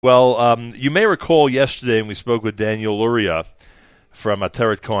Well, you may recall yesterday when we spoke with Daniel Luria from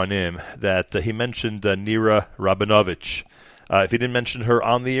Ateret Kohanim that he mentioned Nira Rabinovich. If he didn't mention her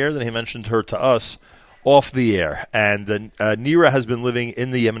on the air, then he mentioned her to us off the air. And Nira has been living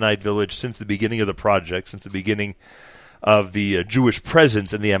in the Yemenite village since the beginning of the project, since the beginning of the Jewish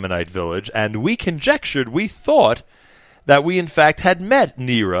presence in the Yemenite village. And we conjectured, we thought, that we in fact had met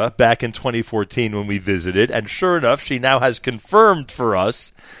Nira back in 2014 when we visited, and sure enough, she now has confirmed for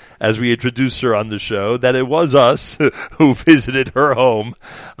us, as we introduced her on the show, that it was us who visited her home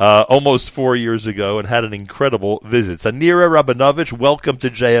almost 4 years ago and had an incredible visit. So Nira Rabinovich, welcome to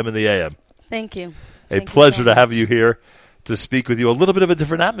JM in the AM. Thank you. Thank pleasure to have you here to speak with you. A little bit of a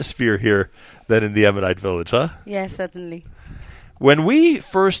different atmosphere here than in the Yemenite village, huh? Yes, certainly. When we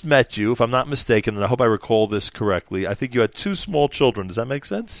first met you, if I'm not mistaken, and I hope I recall this correctly, I think you had 2 small children. Does that make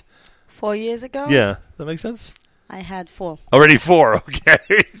sense? 4 years ago? Yeah. Does that make sense? I had 4. Already 4,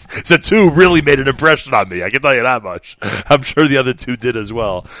 okay. So 2 really made an impression on me. I can tell you that much. I'm sure the other 2 did as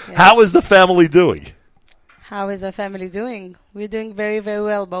well. Yeah. How is the family doing? How is our family doing? We're doing very, very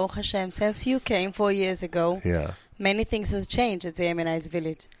well, Baruch Hashem. Since you came 4 years ago, many things have changed at the Yemenite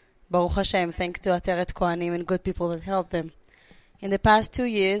village. Baruch Hashem, thanks to Ateret Kohanim and good people that helped them. In the past 2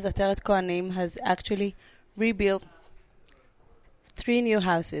 years, Ateret Kohanim has actually rebuilt 3 new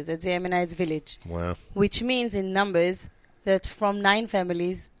houses at the Yemenite village. Wow. Which means in numbers that from 9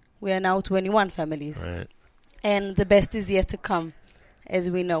 families, we are now 21 families. Right. And the best is yet to come, as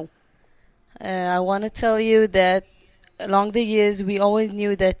we know. I want to tell you that along the years, we always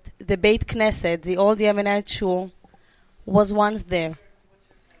knew that the Beit Knesset, the old Yemenite shul, was once there.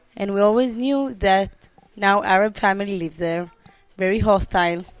 And we always knew that now Arab family live there. Very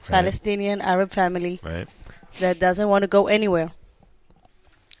hostile, Palestinian Arab family that doesn't want to go anywhere.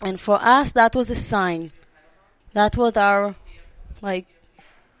 And for us, that was a sign. That was our,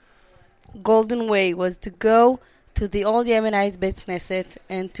 golden way, was to go to the old Yemenite Beit Knesset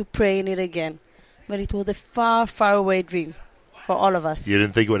and to pray in it again. But it was a far, far away dream for all of us. You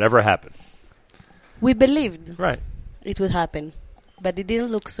didn't think it would ever happen? We believed it would happen, but it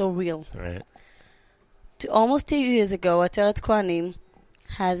didn't look so real. Right. Almost 2 years ago, Ateret Kohanim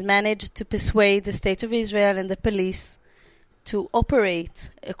has managed to persuade the State of Israel and the police to operate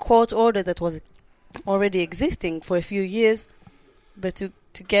a court order that was already existing for a few years, but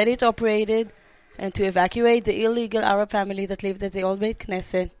to get it operated and to evacuate the illegal Arab family that lived at the old Beit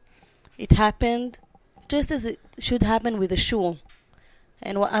Knesset. It happened just as it should happen with a shul.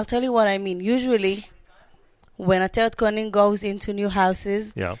 And I'll tell you what I mean. Usually, when Ateret Kohanim goes into new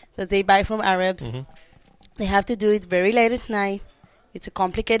houses that they buy from Arabs, they have to do it very late at night. It's a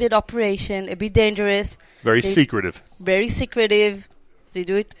complicated operation, a bit dangerous. Very secretive. Very secretive. They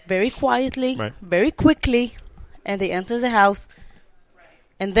do it very quietly, very quickly, and they enter the house,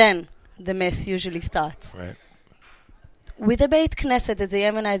 and then the mess usually starts. Right. With the Beit Knesset at the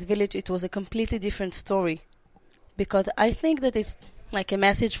Yemenite village, it was a completely different story. Because I think that it's like a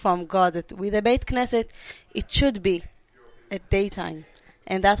message from God that with the Beit Knesset, it should be at daytime.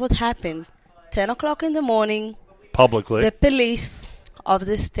 And that's what happened. 10 o'clock in the morning, publicly, the police of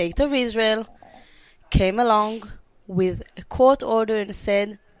the State of Israel came along with a court order and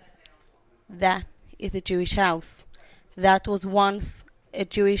said that is a Jewish house. That was once a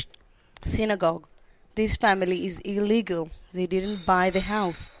Jewish synagogue. This family is illegal. They didn't buy the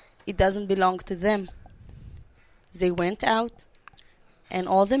house. It doesn't belong to them. They went out, and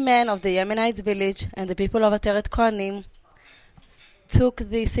all the men of the Yemenite village and the people of Ateret Kohanim took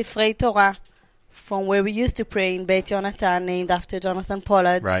the Sifrei Torah from where we used to pray in Beit Yonatan, named after Jonathan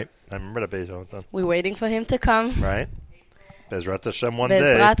Pollard. Right. I remember that Beit Yonatan. We're waiting for him to come. Right. Bezrat Hashem one day.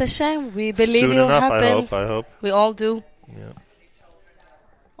 Bezrat Hashem. We believe soon it will enough, happen. I hope. We all do. Yeah.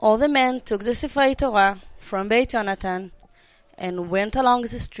 All the men took the Sifrei Torah from Beit Yonatan and went along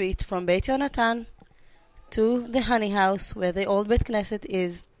the street from Beit Yonatan to the honey house where the old Beit Knesset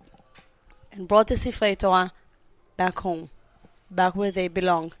is, and brought the Sifrei Torah back home, back where they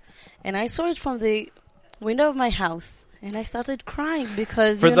belong. And I saw it from the window of my house, and I started crying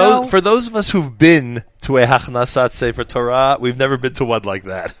because, for those of us who've been to a Hachnasat Sefer Torah, we've never been to one like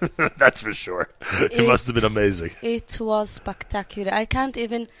that. That's for sure. It must have been amazing. It was spectacular. I can't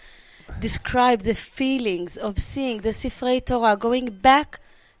even describe the feelings of seeing the Sifrei Torah going back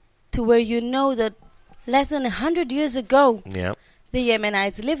to where you know that less than 100 years ago, the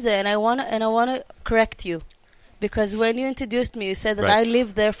Yemenites lived there. And I want to correct you. Because when you introduced me, you said that I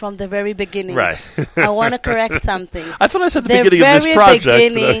lived there from the very beginning. Right. I want to correct something. I thought I said the beginning of this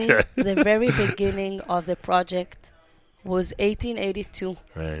project. The very beginning of the project was 1882,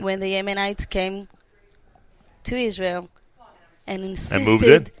 when the Yemenites came to Israel and moved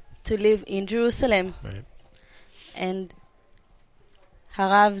insisted to live in Jerusalem. Right. And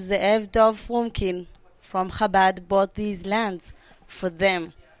Harav Ze'ev Dov Frumkin from Chabad bought these lands for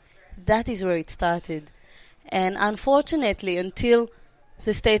them. That is where it started. And unfortunately, until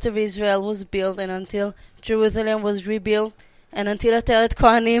the State of Israel was built and until Jerusalem was rebuilt and until Ateret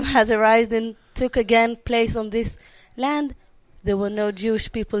Kohanim has arisen and took again place on this land, there were no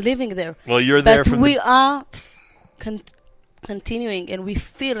Jewish people living there. Well, you're there but from we are continuing, and we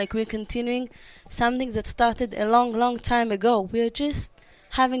feel like we're continuing something that started a long, long time ago. We're just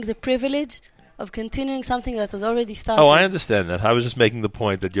having the privilege of continuing something that has already started. Oh, I understand that. I was just making the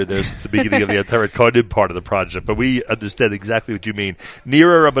point that you're there since the beginning of the Ateret Kohanim part of the project, but we understand exactly what you mean.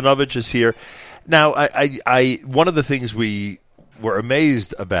 Nira Rabinovich is here. Now, I one of the things we were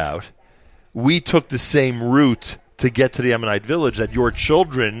amazed about, we took the same route to get to the Ammonite village that your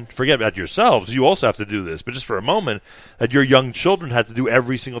children, forget about yourselves, you also have to do this, but just for a moment, that your young children had to do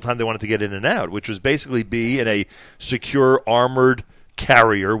every single time they wanted to get in and out, which was basically be in a secure, armored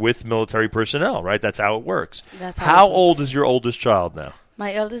carrier with military personnel, right? That's how it works. That's how it works. old is your oldest child now?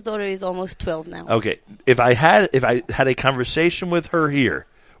 My eldest daughter is almost 12 now. Okay. If I had a conversation with her here,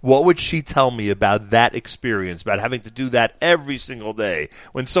 what would she tell me about that experience, about having to do that every single day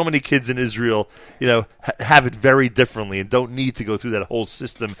when so many kids in Israel, have it very differently and don't need to go through that whole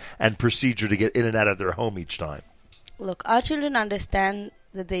system and procedure to get in and out of their home each time? Look, our children understand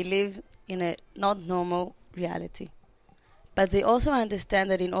that they live in a not normal reality. But they also understand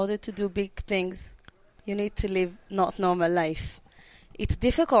that in order to do big things, you need to live not normal life. It's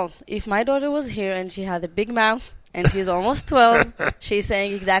difficult. If my daughter was here and she had a big mouth, and she's almost 12, she's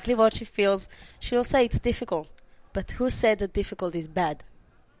saying exactly what she feels, she'll say it's difficult. But who said that difficult is bad?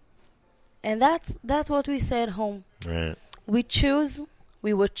 And that's what we say at home. Right.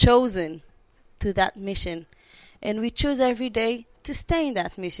 We were chosen to that mission. And we choose every day to stay in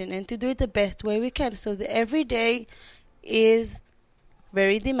that mission and to do it the best way we can. So the every day is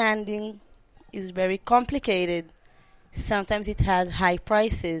very demanding, is very complicated. Sometimes it has high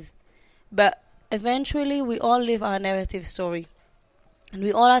prices. But eventually, we all live our narrative story. And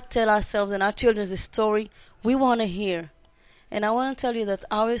we all tell ourselves and our children the story we want to hear. And I want to tell you that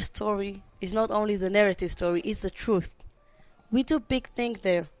our story is not only the narrative story, it's the truth. We do big things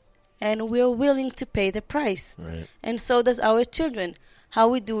there. And we're willing to pay the price. Right. And so does our children.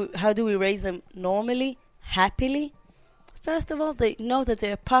 How do we raise them normally, happily? First of all, they know that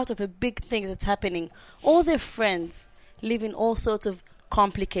they're part of a big thing that's happening. All their friends live in all sorts of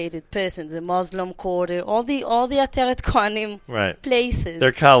complicated persons, the Muslim quarter, all the Ateret Kohanim places.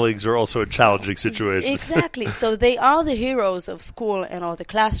 Their colleagues are also in challenging situations. Exactly. So they are the heroes of school and of the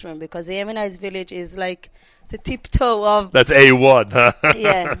classroom, because the Yemenite village is like the tiptoe of... That's A1, huh?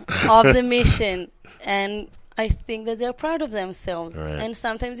 Yeah, of the mission. And I think that they're proud of themselves. Right. And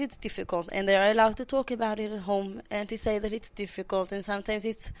sometimes it's difficult. And they're allowed to talk about it at home and to say that it's difficult. And sometimes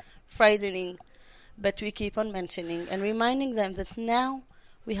it's frightening. But we keep on mentioning and reminding them that now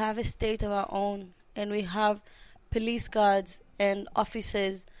we have a state of our own, and we have police guards and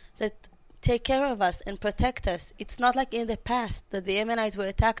officers that take care of us and protect us. It's not like in the past that the Yemenites were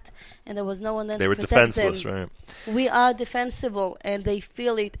attacked and there was no one there to protect them. They were defenseless, right? We are defensible, and they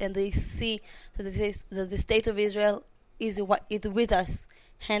feel it, and they see that the state of Israel is with us,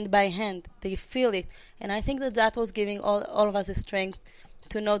 hand by hand. They feel it. And I think that was giving all of us the strength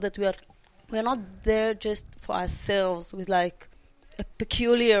to know that we're not there just for ourselves with like a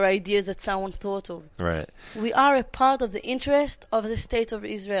peculiar idea that someone thought of. Right. We are a part of the interest of the state of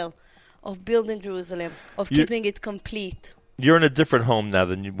Israel, of building Jerusalem, of keeping it complete. You're in a different home now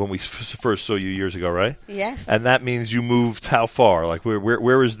than when we first saw you years ago, right? Yes. And that means you moved how far? Like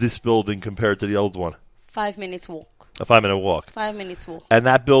where is this building compared to the old one? 5 minutes walk. A 5-minute walk. 5 minutes walk. And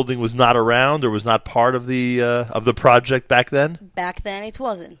that building was not around, or was not part of the project back then? Back then it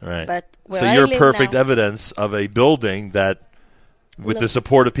wasn't. Right. But so you're perfect evidence of a building that, with the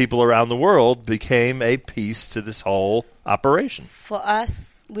support of people around the world, became a piece to this whole operation. For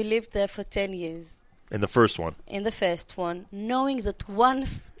us, we lived there for 10 years. In the first one? In the first one, knowing that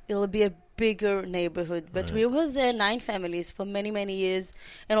once it'll be a bigger neighborhood. But we were there 9 families for many, many years,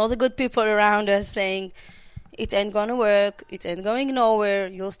 and all the good people around us saying, it ain't gonna work, it ain't going nowhere,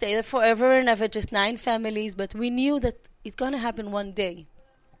 you'll stay there forever and ever, just 9 families. But we knew that it's gonna happen one day.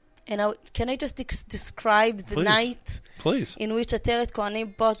 And can I just describe the night in which Ateret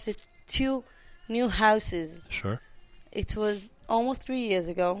Kohanim bought the 2 new houses? Sure. It was almost 3 years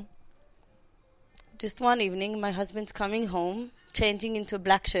ago. Just one evening, my husband's coming home, changing into a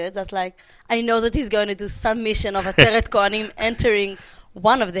black shirt. That's like, I know that he's going to do some mission of Ateret Kohanim entering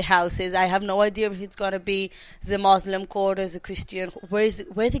one of the houses. I have no idea if it's going to be the Muslim court or the Christian. Where is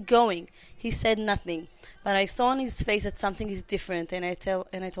he going? He said nothing. But I saw on his face that something is different, and I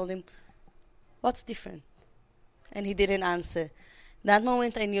told him, what's different? And he didn't answer. That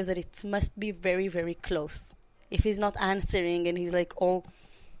moment I knew that it must be very, very close. If he's not answering and he's like all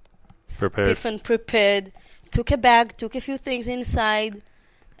stiff and prepared, took a bag, took a few things inside,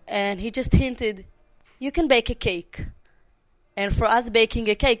 and he just hinted, you can bake a cake. And for us, baking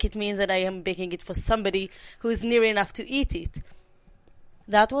a cake, it means that I am baking it for somebody who is near enough to eat it.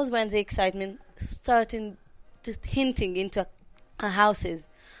 That was when the excitement started just hinting into our houses.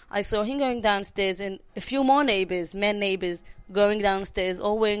 I saw him going downstairs and a few more neighbors, men neighbors, going downstairs,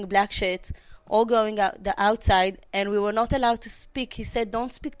 all wearing black shirts, all going out the outside, and we were not allowed to speak. He said,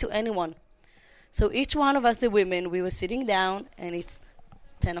 don't speak to anyone. So each one of us, the women, we were sitting down, and it's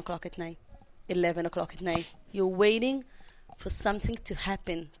 10 o'clock at night, 11 o'clock at night. You're waiting for something to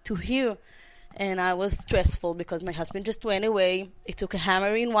happen, to hear. And I was stressful because my husband just went away. He took a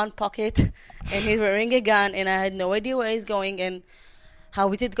hammer in one pocket, and he's wearing a gun, and I had no idea where he's going and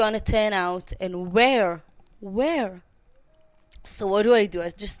how is it going to turn out, and where. So what do? I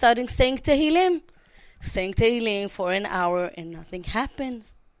just started saying Tehillim for an hour, and nothing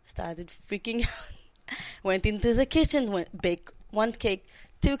happens. Started freaking out. Went into the kitchen, baked 1 cake,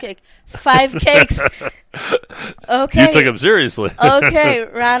 2 cakes, 5 cakes. Okay. You took him seriously. Okay,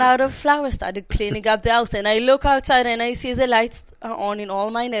 ran out of flour, started cleaning up the house, and I look outside and I see the lights are on in all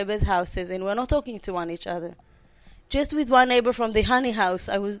my neighbors' houses, and we're not talking to each other. Just with one neighbor from the honey house,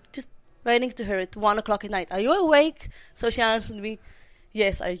 I was just writing to her at 1 o'clock at night, are you awake? So she answered me,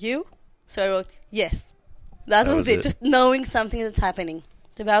 yes, are you? So I wrote, yes. That was it, just knowing something that's happening.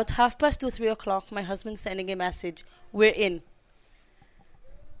 At about 2:30, 3 o'clock, my husband sending a message, we're in.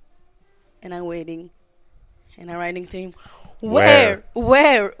 And I'm waiting, and I'm writing to him, where?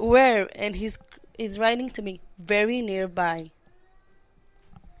 And he's writing to me, very nearby.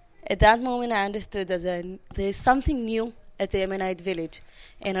 At that moment, I understood that there is something new at the Yemenite village.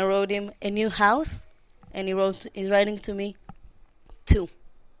 And I wrote him a new house, and he's writing to me 2.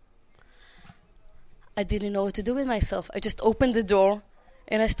 I didn't know what to do with myself. I just opened the door,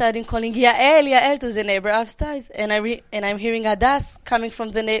 and I started calling Yael to the neighbor upstairs. And I'm hearing Hadas coming from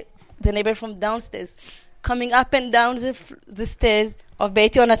the neighbor from downstairs, coming up and down the stairs of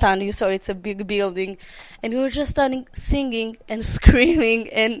Beit Yonatan, so it's a big building. And we were just starting singing and screaming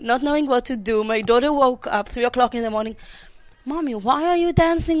and not knowing what to do. My daughter woke up 3 o'clock in the morning. Mommy, why are you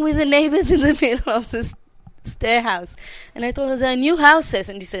dancing with the neighbors in the middle of the stair house? And I told her there are new houses.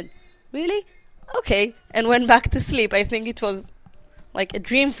 And she said, really? Okay. And went back to sleep. I think it was like a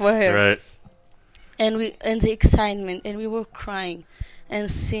dream for her. Right. And the excitement, and we were crying and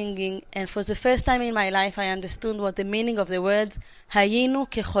singing, and for the first time in my life, I understood what the meaning of the words "Hayinu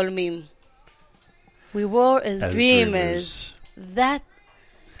kecholmim." We were as dreamers. That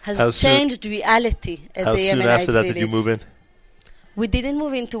has changed reality at the Yemenite village. How soon after that did you move in? We didn't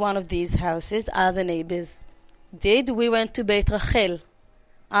move into one of these houses. Other neighbors did. We went to Beit Rachel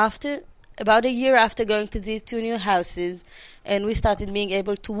about a year after going to these 2 new houses, and we started being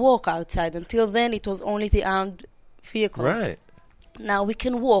able to walk outside. Until then, it was only the armed vehicle. Right. Now we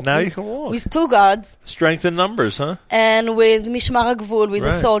can walk. You can walk. With 2 guards. Strength in numbers, huh? And with Mishmar HaGvul, with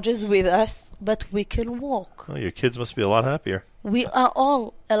the soldiers with us. But we can walk. Oh, your kids must be a lot happier. We are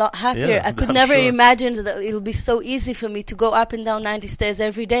all a lot happier. Yeah, I could never imagine that it'll be so easy for me to go up and down 90 stairs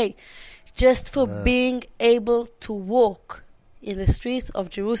every day. Just for being able to walk in the streets of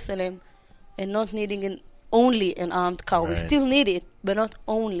Jerusalem and not needing only an armed car. Right. We still need it, but not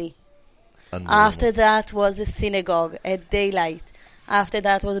only. After that was the synagogue at daylight. After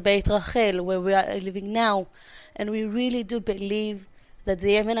that was Beit Rachel, where we are living now. And we really do believe that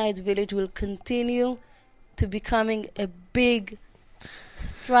the Yemenite village will continue to becoming a big,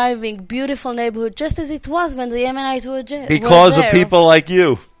 striving, beautiful neighborhood, just as it was when the Yemenites were there. Because of people like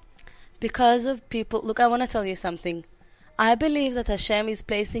you. Because of people. Look, I want to tell you something. I believe that Hashem is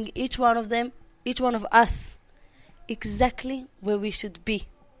placing each one of us, exactly where we should be.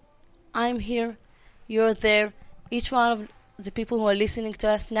 I'm here, you're there. Each one of the people who are listening to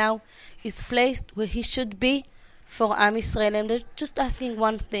us now is placed where he should be for Am Yisrael. And they're just asking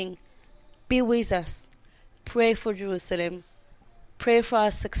one thing. Be with us. Pray for Jerusalem. Pray for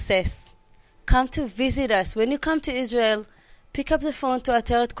our success. Come to visit us. When you come to Israel, pick up the phone to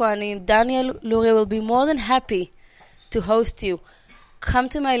Ateret Kohanim. Daniel Luria will be more than happy to host you. Come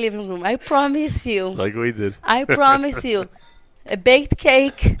to my living room. I promise you. Like we did. I promise you. A baked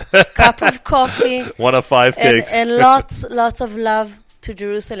cake, cup of coffee. 1 of 5 cakes. And lots of love to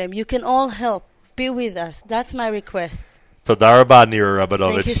Jerusalem. You can all help. Be with us. That's my request. Toda rabah, Nira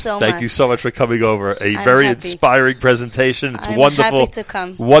Rabinovich. Thank you so Thank much. you so much for coming over. I'm Very happy. inspiring presentation. It's I'm wonderful. happy to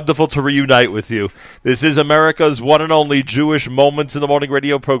come. Wonderful to reunite with you. This is America's one and only Jewish Moments in the Morning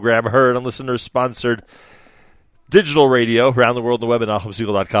radio program, heard on listener-sponsored digital radio around the world on the web at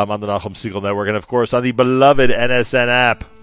NachumSegal.com, on the Nachum Segal Network, and, of course, on the beloved NSN app.